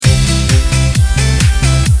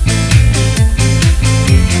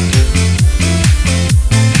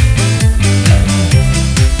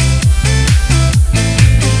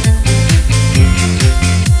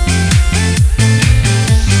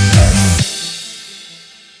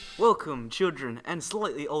Welcome, children and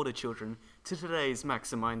slightly older children, to today's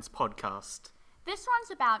Maximine's podcast. This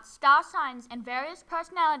one's about star signs and various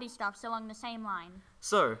personality stuffs along the same line.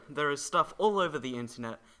 So, there is stuff all over the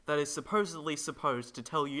internet that is supposedly supposed to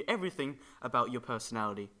tell you everything about your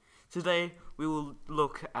personality. Today, we will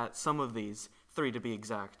look at some of these, 3 to be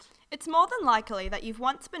exact. It's more than likely that you've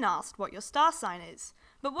once been asked what your star sign is.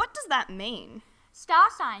 But what does that mean? Star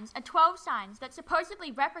signs are 12 signs that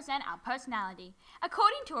supposedly represent our personality.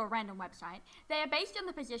 According to a random website, they are based on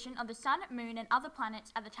the position of the sun, moon, and other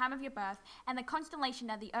planets at the time of your birth and the constellation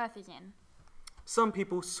that the Earth is in. Some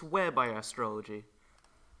people swear by astrology.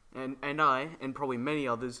 And I, and probably many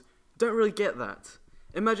others, don't really get that.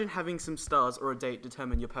 Imagine having some stars or a date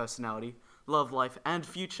determine your personality, love life, and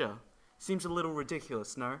future. Seems a little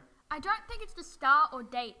ridiculous, no? I don't think it's the star or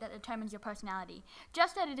date that determines your personality,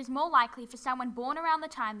 just that it is more likely for someone born around the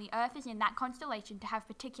time the Earth is in that constellation to have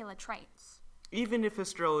particular traits. Even if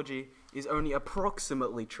astrology is only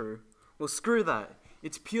approximately true, well, screw that.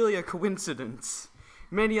 It's purely a coincidence.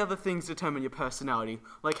 Many other things determine your personality,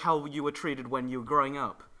 like how you were treated when you were growing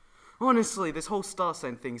up. Honestly, this whole star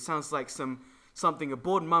sign thing sounds like something a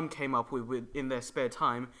bored mum came up with in their spare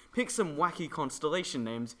time, picked some wacky constellation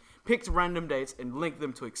names, picked random dates, and linked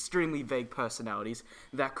them to extremely vague personalities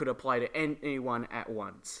that could apply to anyone at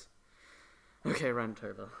once. Okay, rant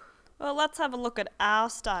over. Well, let's have a look at our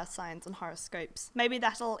star signs and horoscopes. Maybe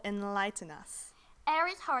that'll enlighten us.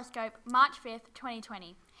 Aries horoscope, March 5th,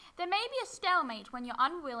 2020. There may be a stalemate when you're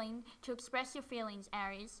unwilling to express your feelings,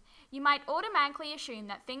 Aries. You might automatically assume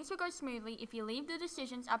that things will go smoothly if you leave the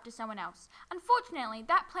decisions up to someone else. Unfortunately,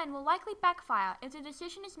 that plan will likely backfire if the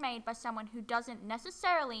decision is made by someone who doesn't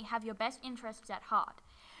necessarily have your best interests at heart.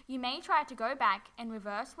 You may try to go back and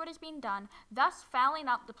reverse what has been done, thus fouling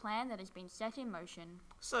up the plan that has been set in motion.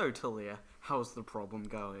 So, Talia, how's the problem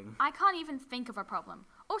going? I can't even think of a problem.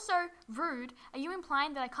 Also, rude, are you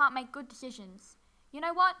implying that I can't make good decisions? You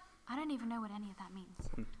know what? I don't even know what any of that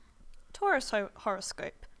means. Taurus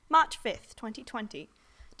horoscope, March 5th, 2020.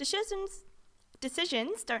 Decisions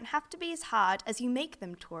don't have to be as hard as you make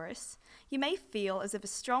them, Taurus. You may feel as if a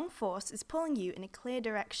strong force is pulling you in a clear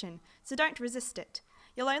direction, so don't resist it.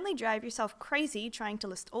 You'll only drive yourself crazy trying to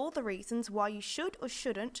list all the reasons why you should or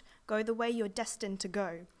shouldn't go the way you're destined to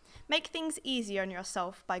go. Make things easier on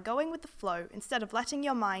yourself by going with the flow instead of letting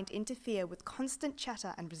your mind interfere with constant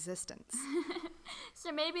chatter and resistance.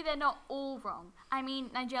 So maybe they're not all wrong. I mean,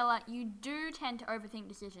 Nigella, you do tend to overthink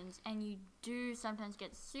decisions, and you do sometimes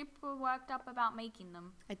get super worked up about making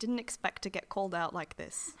them. I didn't expect to get called out like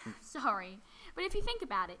this. Sorry. But if you think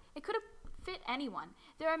about it, it could have fit anyone.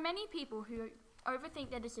 There are many people who overthink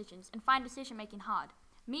their decisions and find decision-making hard.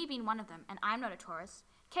 Me being one of them, and I'm not a Taurus.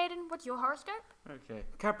 Caden, what's your horoscope? Okay,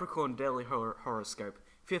 Capricorn Daily Horoscope,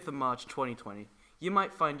 5th of March 2020. You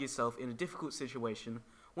might find yourself in a difficult situation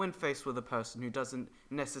when faced with a person who doesn't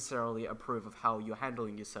necessarily approve of how you're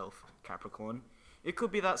handling yourself, Capricorn. It could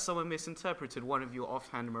be that someone misinterpreted one of your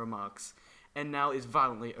offhand remarks and now is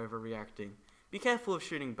violently overreacting. Be careful of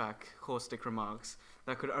shooting back caustic remarks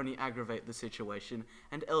that could only aggravate the situation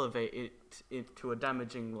and elevate it to a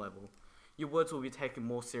damaging level. Your words will be taken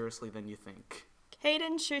more seriously than you think.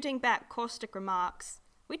 Caden shooting back caustic remarks.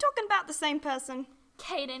 We talking about the same person?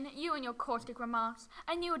 Caden, you and your caustic remarks.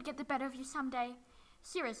 I knew it'd get the better of you someday.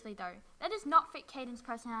 Seriously though, that does not fit Caden's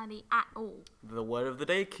personality at all. The word of the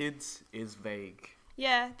day, kids, is vague.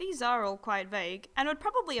 Yeah, these are all quite vague, and would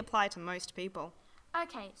probably apply to most people.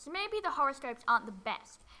 Okay, so maybe the horoscopes aren't the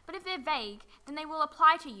best, but if they're vague, then they will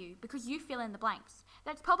apply to you because you fill in the blanks.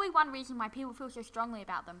 That's probably one reason why people feel so strongly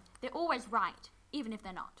about them. They're always right, even if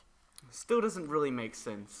they're not. Still doesn't really make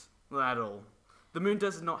sense at all. The moon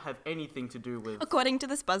does not have anything to do with... According to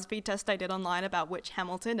this BuzzFeed test I did online about which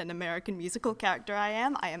Hamilton, an American musical character I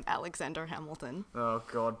am Alexander Hamilton. Oh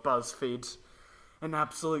god, BuzzFeed. An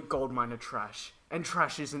absolute goldmine of trash. And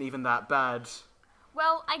trash isn't even that bad.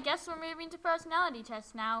 Well, I guess we're moving to personality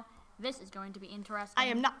tests now. This is going to be interesting. I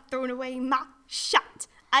am not throwing away my shot.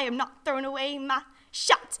 I am not throwing away my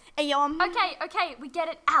shot. Okay, we get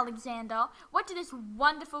it, Alexander. What did this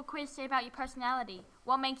wonderful quiz say about your personality?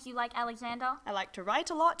 What makes you like Alexander? I like to write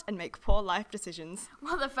a lot and make poor life decisions.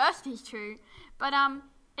 Well, the first is true, but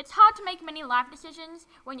it's hard to make many life decisions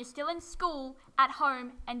when you're still in school, at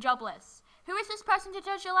home, and jobless. Who is this person to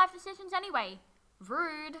judge your life decisions anyway?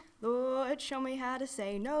 Rude. Lord, show me how to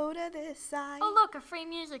say no to this. Oh look, a free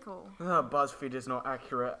musical. BuzzFeed is not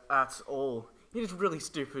accurate at all. It is really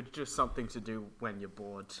stupid, just something to do when you're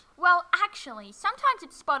bored. Well, actually, sometimes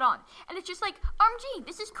it's spot on, and it's just like, OMG,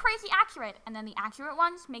 this is crazy accurate, and then the accurate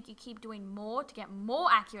ones make you keep doing more to get more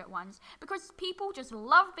accurate ones, because people just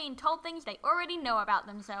love being told things they already know about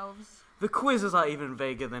themselves. The quizzes are even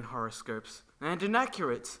vaguer than horoscopes, and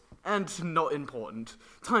inaccurate, and not important.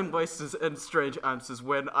 Time wasters and strange answers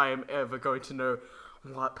when I am ever going to know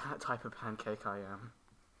what type of pancake I am.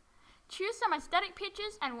 Choose some aesthetic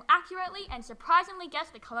pictures and will accurately and surprisingly guess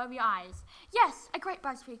the color of your eyes. Yes, a great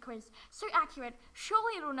BuzzFeed quiz. So accurate,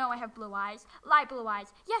 surely it'll know I have blue eyes, light blue eyes.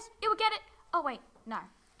 Yes, it will get it. Oh wait, no.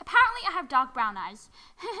 Apparently I have dark brown eyes.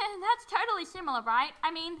 That's totally similar, right?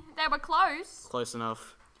 I mean, they were close. Close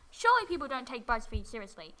enough. Surely people don't take BuzzFeed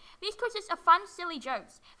seriously. These quizzes are fun, silly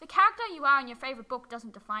jokes. The character you are in your favorite book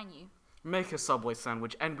doesn't define you. Make a Subway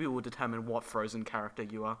sandwich and we will determine what Frozen character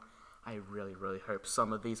you are. I really, really hope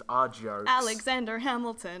some of these are jokes. Alexander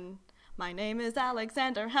Hamilton. My name is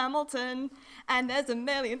Alexander Hamilton, and there's a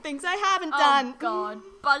million things I haven't done. Oh god,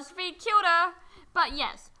 BuzzFeed killed her! But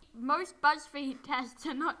yes, most BuzzFeed tests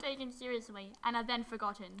are not taken seriously and are then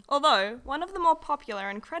forgotten. Although, one of the more popular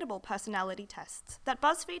and credible personality tests that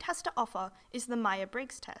BuzzFeed has to offer is the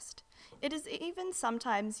Myers-Briggs test. It is even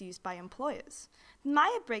sometimes used by employers. The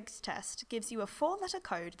Myers-Briggs test gives you a 4-letter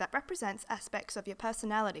code that represents aspects of your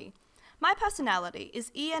personality. My personality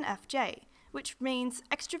is ENFJ, which means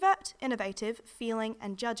extrovert, innovative, feeling,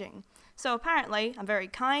 and judging. So apparently, I'm very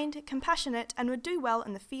kind, compassionate, and would do well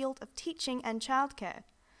in the field of teaching and childcare.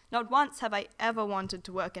 Not once have I ever wanted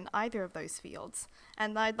to work in either of those fields,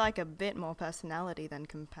 and I'd like a bit more personality than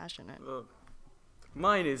compassionate.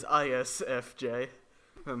 Mine is ISFJ,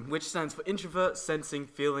 which stands for introvert, sensing,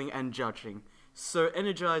 feeling, and judging. So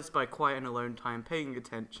energized by quiet and alone time, paying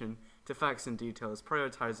attention to facts and details,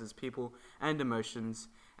 prioritizes people and emotions,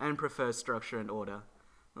 and prefers structure and order.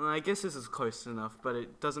 Well, I guess this is close enough, but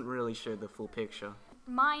it doesn't really show the full picture.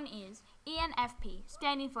 Mine is ENFP,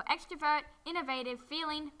 standing for extrovert, innovative,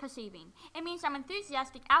 feeling, perceiving. It means I'm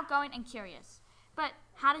enthusiastic, outgoing, and curious. But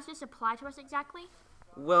how does this apply to us exactly?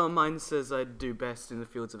 Well, mine says I do best in the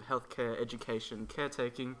fields of healthcare, education,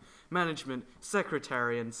 caretaking, management,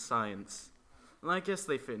 secretary, and science. And I guess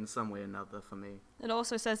they fit in some way or another for me. It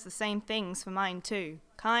also says the same things for mine too.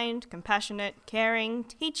 Kind, compassionate, caring,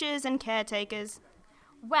 teachers and caretakers.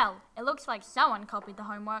 Well, it looks like someone copied the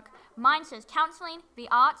homework. Mine says counseling, the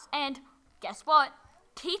arts, and, guess what?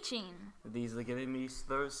 Teaching. These are giving me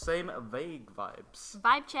those same vague vibes.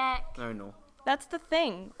 Vibe check. No. That's the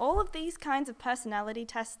thing. All of these kinds of personality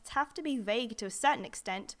tests have to be vague to a certain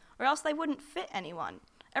extent, or else they wouldn't fit anyone.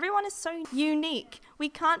 Everyone is so unique. We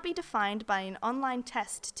can't be defined by an online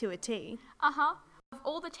test to a T. Uh-huh. Of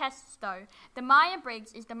all the tests, though, the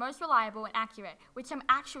Myers-Briggs is the most reliable and accurate, with some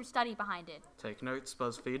actual study behind it. Take notes,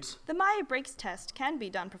 BuzzFeed. The Myers-Briggs test can be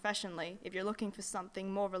done professionally if you're looking for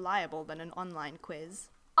something more reliable than an online quiz.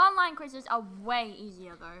 Online quizzes are way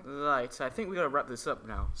easier, though. Right, I think we gotta wrap this up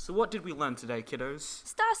now. So what did we learn today, kiddos?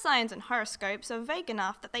 Star signs and horoscopes are vague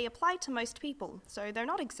enough that they apply to most people, so they're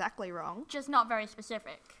not exactly wrong. Just not very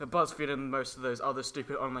specific. The BuzzFeed and most of those other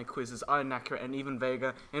stupid online quizzes are inaccurate and even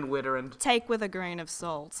vaguer and weirder and... Take with a grain of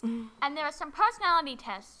salt. And there are some personality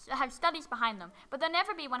tests that have studies behind them, but they'll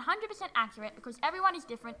never be 100% accurate because everyone is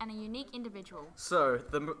different and a unique individual. So,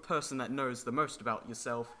 the person that knows the most about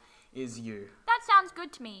yourself is you. That sounds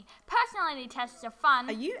good to me. Personality tests are fun,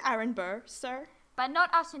 Are you Aaron Burr, sir? but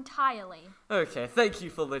not us entirely. Okay, thank you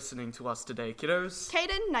for listening to us today, kiddos.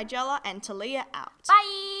 Caden, Nigella, and Talia out.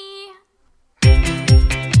 Bye!